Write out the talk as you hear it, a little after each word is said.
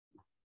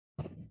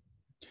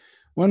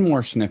One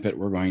more snippet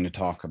we're going to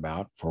talk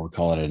about before we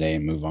call it a day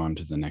and move on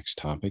to the next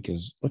topic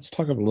is let's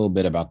talk a little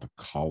bit about the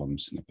column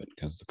snippet,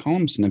 because the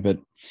column snippet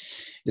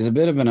is a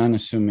bit of an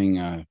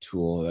unassuming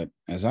tool that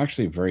is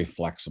actually very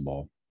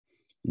flexible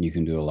and you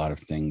can do a lot of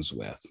things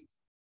with.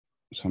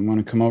 So I'm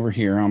going to come over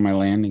here on my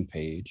landing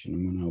page and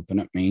I'm going to open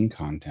up main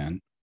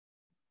content.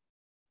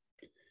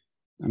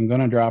 I'm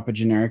going to drop a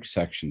generic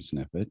section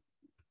snippet.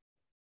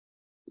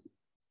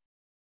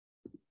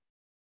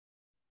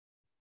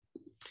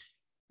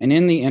 And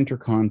in the enter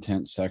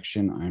content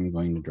section, I'm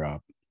going to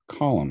drop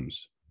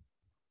columns.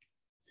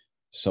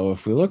 So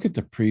if we look at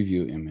the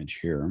preview image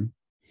here,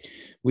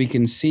 we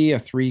can see a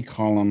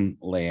 3-column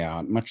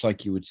layout, much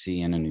like you would see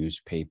in a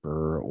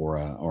newspaper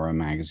or a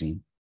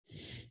magazine.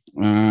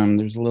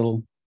 There's a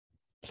little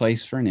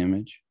place for an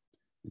image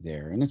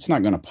there, and it's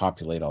not going to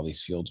populate all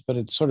these fields, but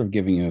it's sort of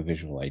giving you a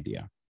visual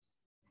idea.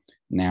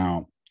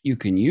 Now, you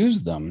can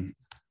use them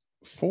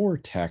for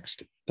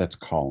text that's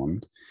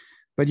columned,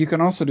 but you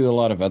can also do a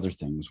lot of other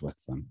things with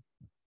them.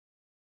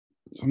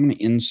 So I'm going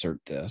to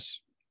insert this.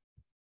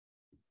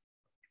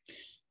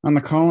 On the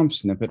column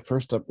snippet,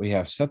 first up, we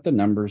have set the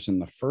numbers in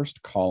the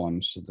first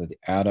column so that they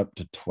add up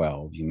to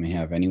 12. You may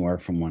have anywhere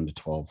from 1 to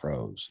 12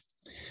 rows.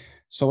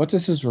 So what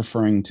this is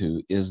referring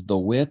to is the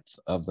width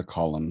of the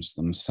columns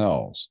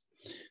themselves.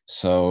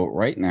 So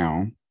right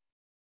now,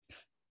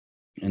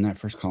 in that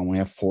first column, we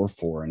have 4,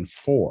 4, and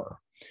 4.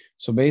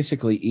 So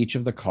basically, each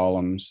of the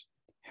columns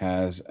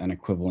has an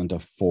equivalent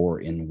of 4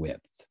 in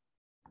width.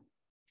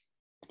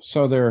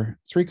 So there are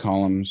 3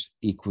 columns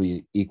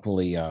equally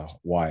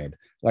wide,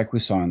 like we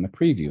saw in the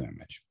preview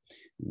image.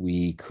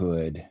 We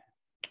could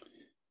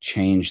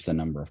change the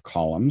number of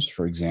columns.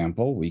 For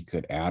example, we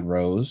could add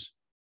rows,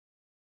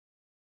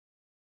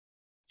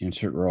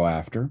 insert row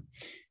after,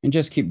 and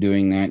just keep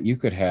doing that. You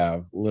could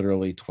have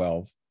literally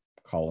 12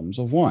 columns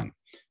of 1,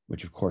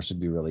 which of course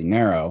would be really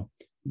narrow,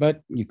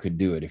 but you could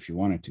do it if you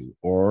wanted to.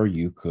 Or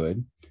you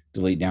could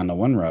delete down to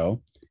 1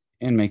 row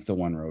and make the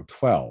 1 row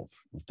 12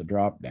 with the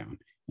drop down,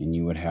 and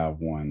you would have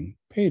 1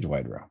 page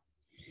wide row.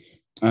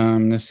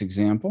 This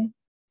example,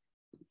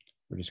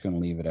 we're just going to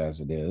leave it as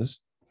it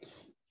is.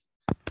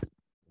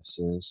 This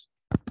is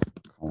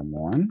column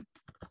 1.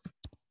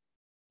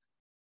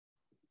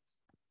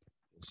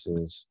 This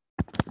is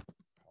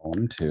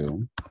column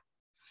 2.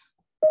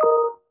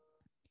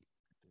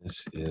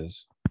 This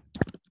is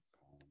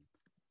column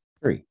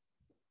 3.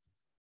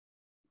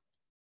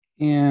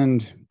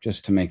 And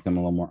just to make them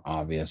a little more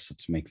obvious,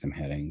 let's make them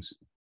headings.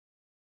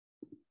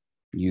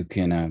 You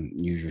can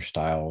use your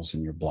styles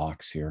and your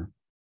blocks here.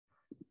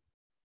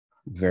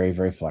 Very,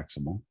 very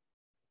flexible.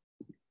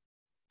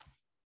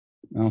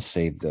 I'll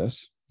save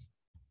this.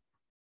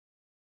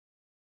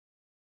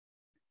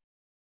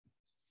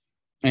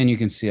 And you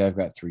can see I've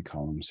got 3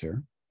 columns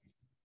here.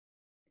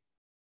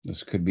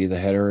 This could be the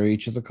header of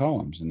each of the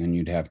columns, and then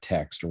you'd have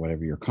text or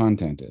whatever your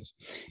content is.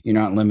 You're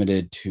not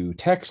limited to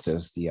text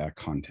as the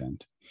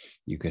content.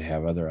 You could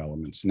have other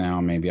elements.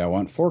 Now, maybe I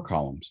want 4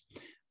 columns.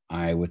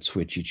 I would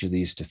switch each of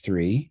these to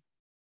 3.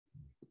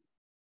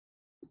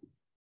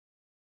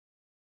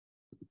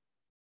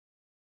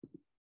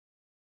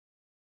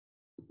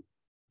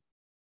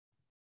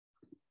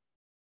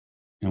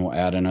 And we'll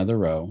add another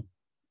row.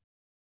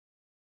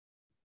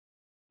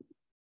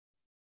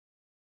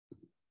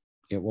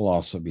 It will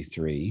also be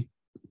 3.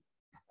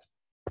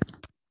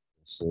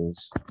 This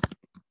is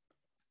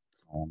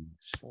column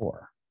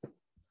 4.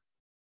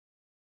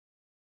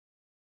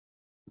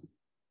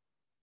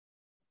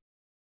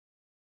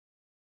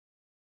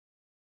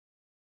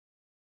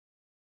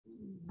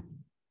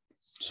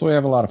 So we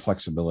have a lot of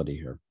flexibility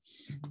here.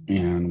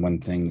 And one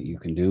thing that you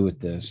can do with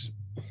this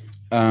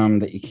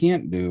that you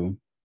can't do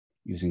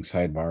using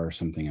sidebar or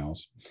something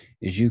else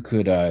is you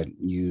could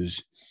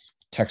use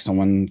text on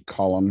one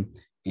column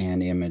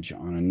and image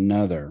on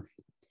another.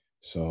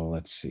 So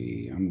let's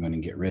see, I'm going to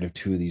get rid of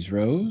 2 of these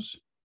rows.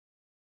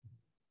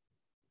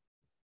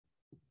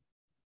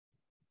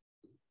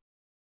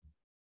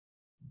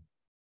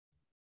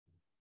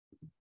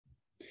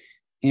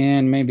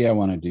 And maybe I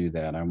want to do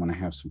that. I want to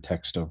have some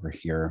text over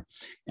here,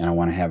 and I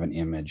want to have an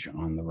image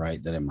on the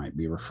right that it might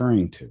be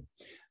referring to.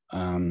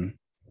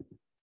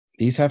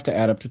 These have to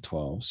add up to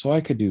 12, so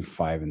I could do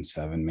 5 and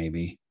 7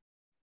 maybe.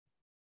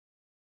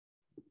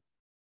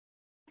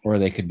 Or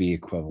they could be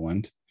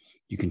equivalent.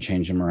 You can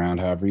change them around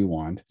however you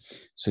want.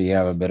 So you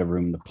have a bit of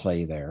room to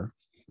play there.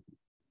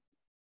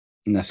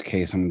 In this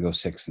case, I'm going to go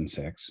 6 and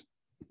 6.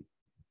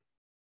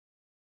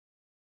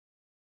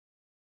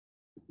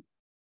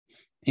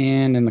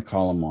 And in the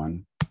column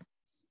 1,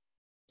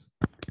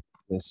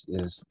 this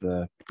is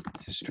the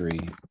history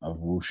of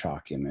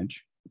Wushak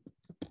image.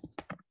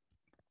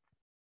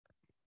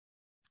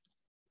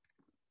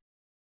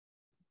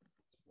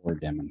 For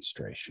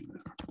demonstration.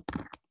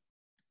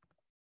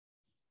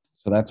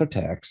 So that's our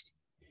text.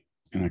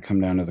 And I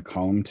come down to the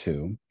column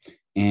 2,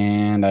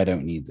 and I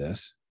don't need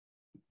this.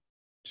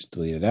 Just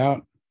delete it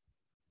out.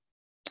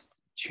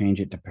 Change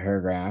it to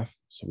paragraph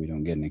so we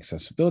don't get an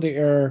accessibility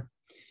error.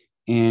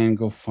 And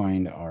go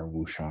find our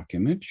Wushak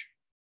image.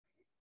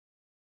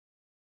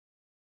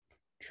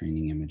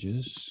 training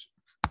images.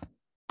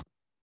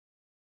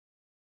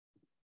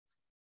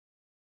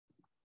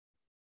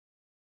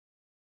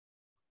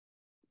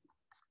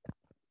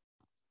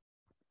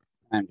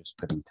 I'm just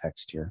putting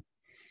text here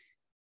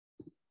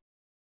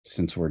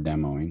since we're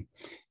demoing.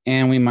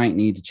 And we might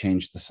need to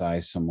change the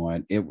size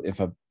somewhat. If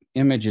a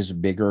image is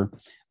bigger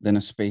than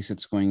a space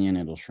it's going in,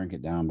 it'll shrink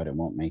it down, but it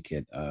won't make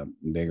it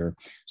bigger.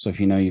 So if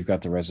you know you've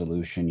got the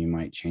resolution, you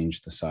might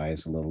change the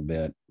size a little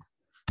bit.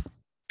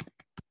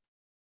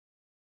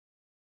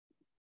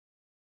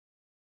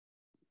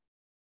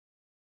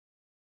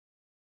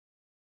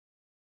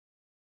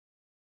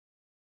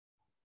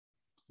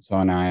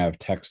 So now I have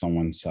text on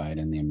one side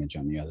and the image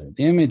on the other.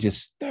 The image is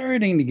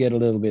starting to get a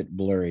little bit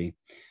blurry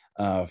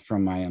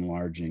from my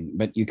enlarging,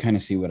 but you kind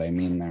of see what I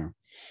mean there.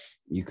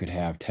 You could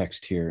have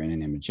text here and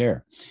an image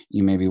there.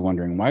 You may be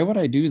wondering, why would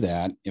I do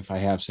that if I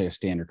have, say, a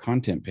standard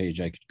content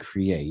page I could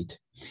create,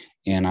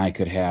 and I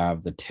could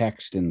have the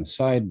text in the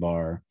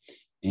sidebar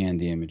and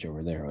the image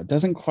over there? It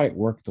doesn't quite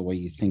work the way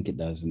you think it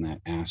does in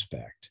that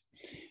aspect.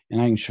 And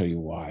I can show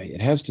you why.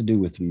 It has to do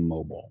with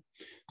mobile.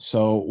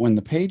 So when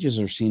the pages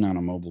are seen on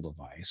a mobile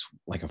device,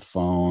 like a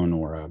phone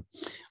or a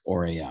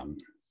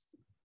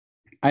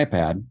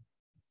iPad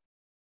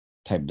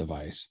type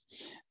device,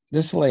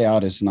 this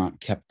layout is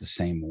not kept the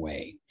same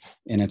way.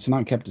 And it's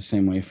not kept the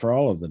same way for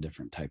all of the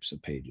different types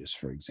of pages,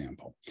 for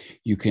example.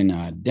 You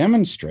can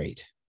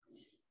demonstrate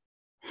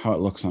how it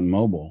looks on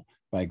mobile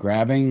by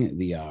grabbing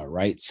the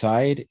right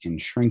side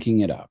and shrinking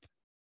it up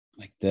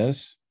like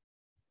this.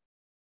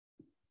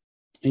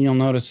 And you'll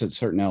notice that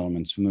certain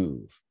elements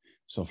move.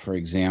 So for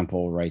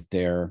example, right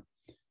there,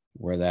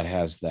 where that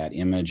has that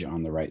image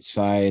on the right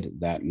side,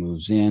 that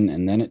moves in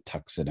and then it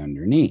tucks it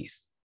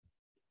underneath.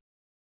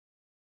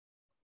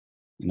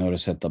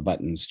 Notice that the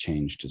buttons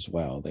changed as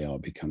well. They all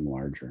become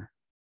larger.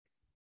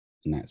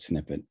 And that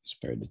snippet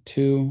spread to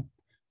 2,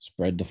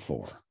 spread to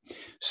 4.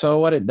 So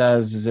what it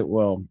does is it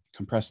will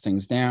compress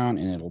things down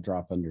and it'll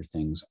drop under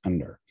things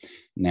under.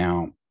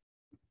 Now,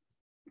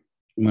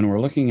 when we're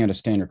looking at a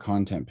standard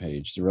content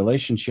page, the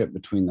relationship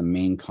between the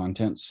main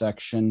content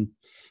section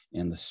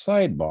and the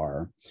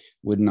sidebar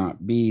would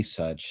not be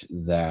such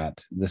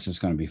that this is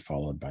going to be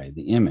followed by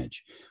the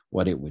image.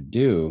 What it would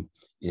do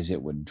is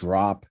it would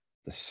drop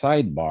the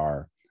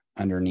sidebar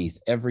underneath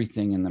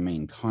everything in the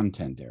main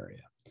content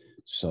area.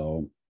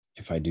 So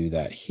if I do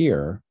that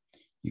here,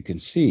 you can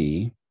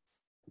see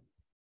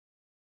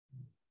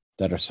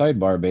that our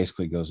sidebar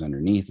basically goes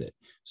underneath it.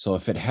 So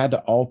if it had to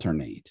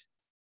alternate,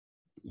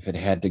 if it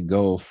had to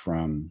go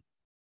from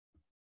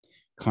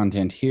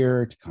content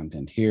here to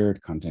content here to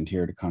content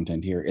here to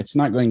content here, it's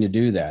not going to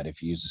do that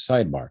if you use a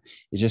sidebar.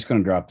 It's just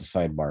going to drop the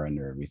sidebar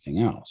under everything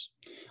else.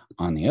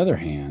 On the other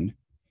hand,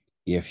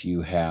 if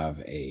you have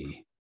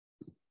a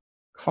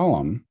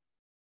column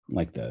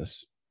like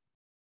this,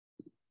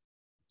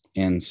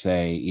 and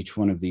say each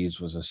one of these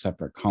was a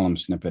separate column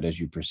snippet as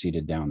you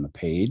proceeded down the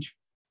page,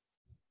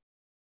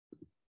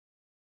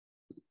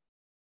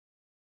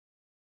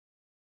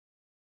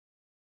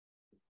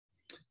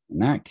 in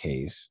that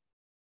case,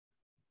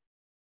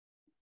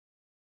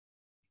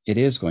 it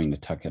is going to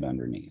tuck it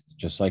underneath,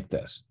 just like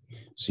this.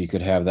 So you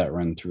could have that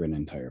run through an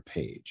entire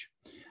page.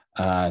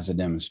 As a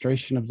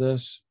demonstration of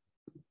this,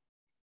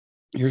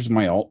 here's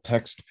my alt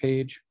text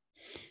page,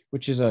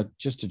 which is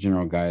just a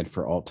general guide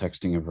for alt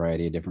texting a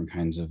variety of different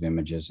kinds of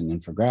images and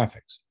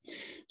infographics.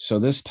 So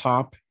this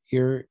top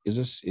here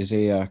is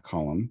a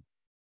column.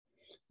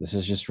 This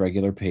is just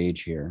regular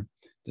page here.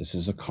 This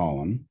is a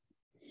column.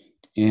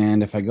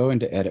 And if I go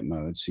into edit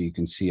mode, so you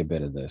can see a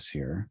bit of this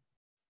here.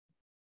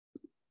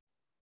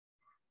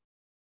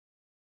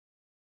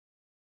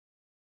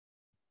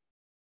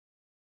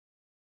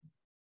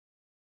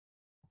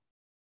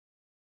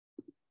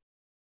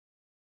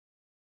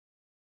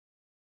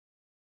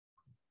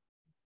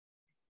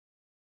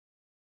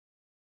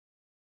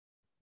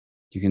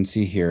 You can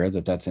see here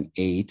that that's an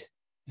 8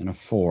 and a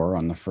 4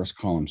 on the first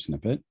column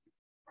snippet.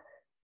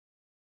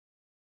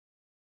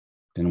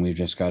 Then we've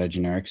just got a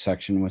generic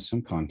section with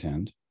some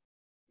content.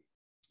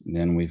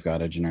 Then we've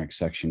got a generic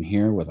section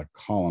here with a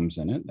columns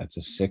in it. That's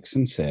a 6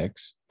 and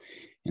 6.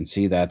 And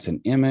see, that's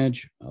an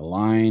image, a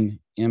line,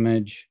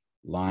 image,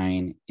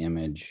 line,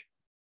 image,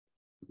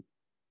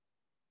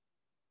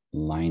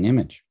 line,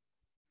 image.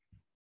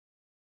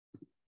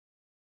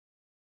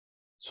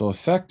 So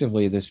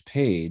effectively, this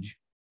page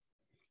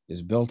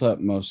is built up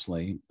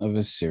mostly of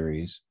a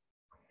series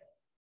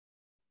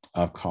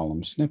of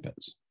column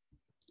snippets.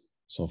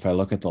 So if I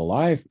look at the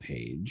live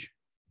page,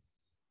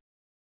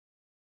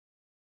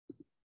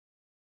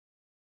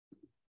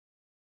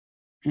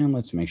 and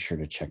let's make sure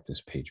to check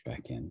this page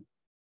back in.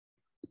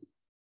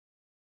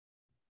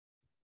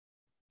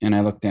 And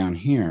I look down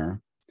here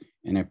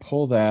and I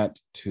pull that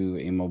to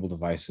a mobile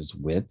device's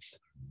width.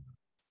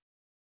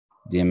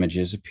 The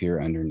images appear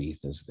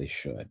underneath as they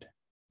should.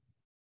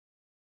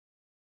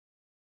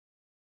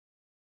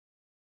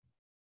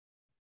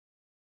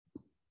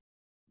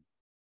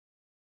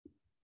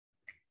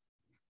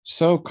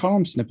 So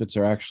column snippets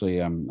are actually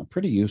a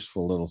pretty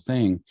useful little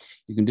thing.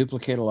 You can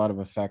duplicate a lot of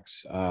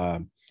effects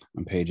on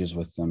pages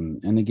with them,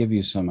 and they give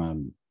you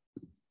some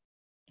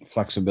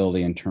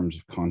flexibility in terms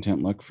of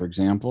content look. For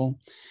example,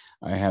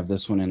 I have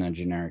this one in a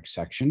generic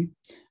section.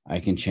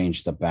 I can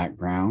change the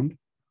background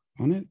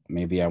on it.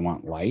 Maybe I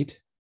want light,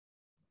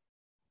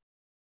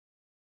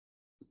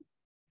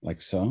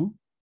 like so.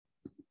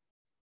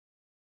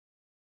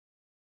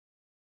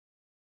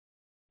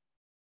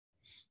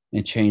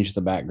 And change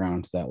the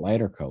background to that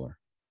lighter color.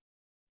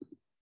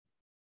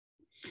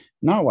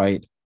 Not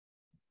white,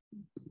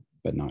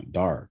 but not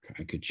dark.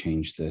 I could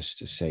change this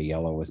to say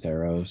yellow with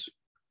arrows.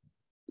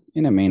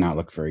 And it may not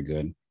look very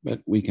good,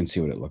 but we can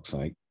see what it looks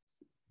like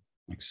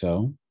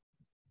so.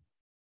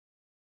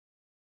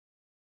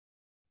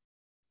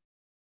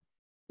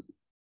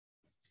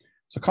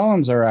 So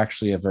columns are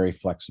actually a very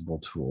flexible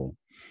tool.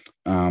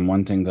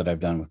 One thing that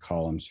I've done with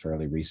columns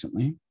fairly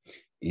recently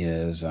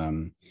is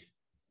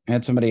I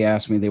had somebody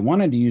ask me, they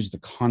wanted to use the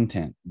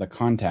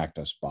contact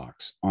us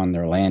box on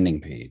their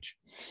landing page,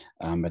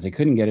 but they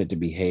couldn't get it to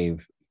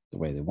behave the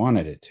way they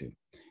wanted it to.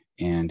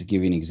 And to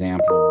give you an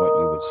example of what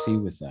you would see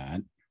with that,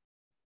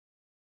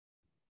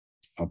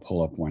 I'll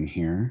pull up one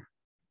here.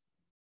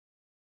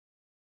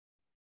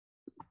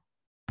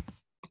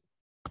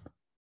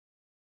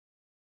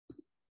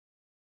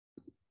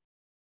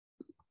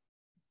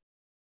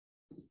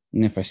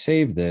 And if I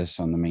save this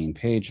on the main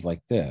page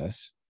like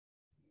this,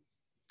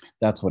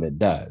 that's what it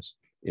does,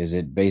 is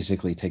it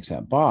basically takes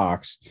that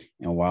box,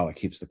 and while it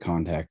keeps the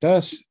contact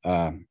us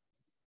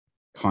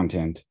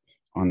content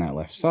on that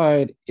left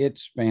side, it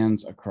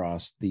spans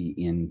across the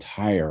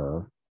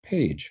entire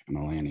page on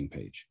a landing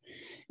page.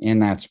 And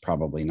that's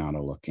probably not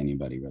a look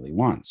anybody really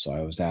wants. So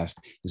I was asked,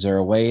 is there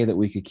a way that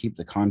we could keep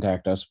the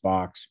contact us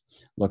box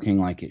looking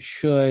like it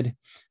should?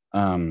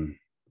 And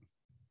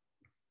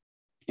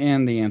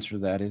the answer to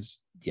that is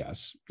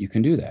yes, you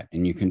can do that.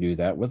 And you can do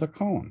that with the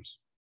columns.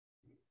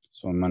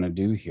 So I'm going to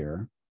do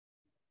here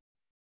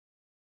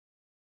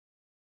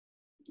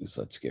is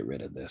let's get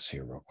rid of this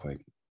here real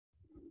quick.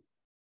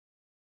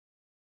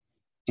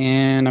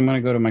 And I'm going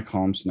to go to my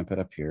column snippet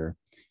up here.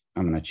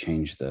 I'm going to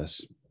change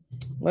this.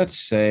 Let's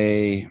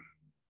say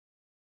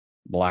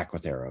black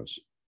with arrows.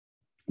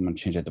 I'm going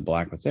to change it to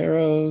black with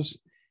arrows.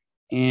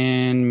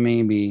 And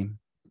maybe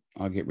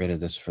I'll get rid of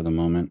this for the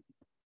moment.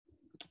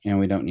 And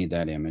we don't need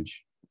that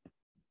image.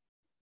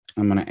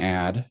 I'm going to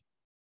add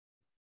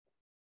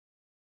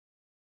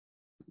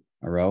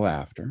a row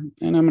after,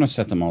 and I'm going to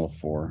set them all to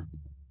 4.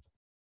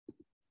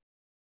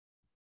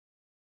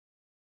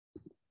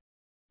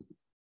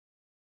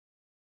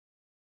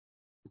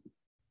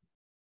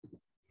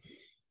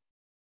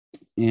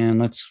 And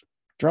let's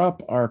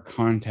drop our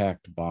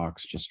contact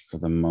box just for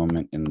the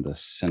moment in the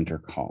center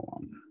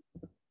column.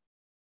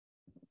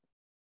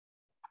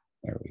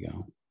 There we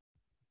go.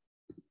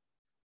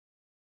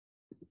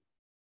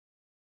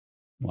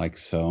 Like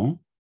so.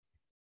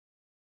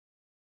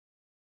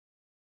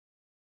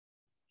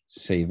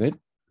 Save it.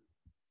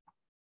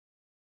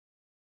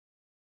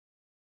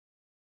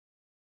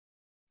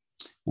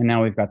 And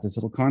now we've got this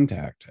little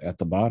contact at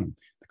the bottom.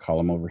 The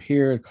column over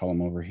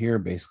here,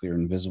 basically are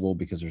invisible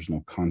because there's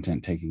no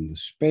content taking the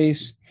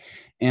space.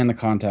 And the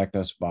contact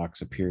us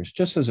box appears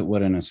just as it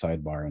would in a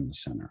sidebar in the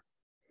center.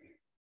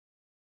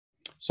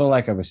 So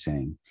like I was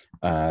saying,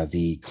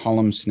 the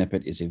column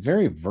snippet is a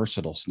very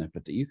versatile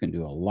snippet that you can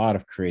do a lot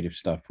of creative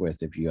stuff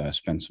with if you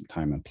spend some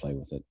time and play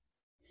with it.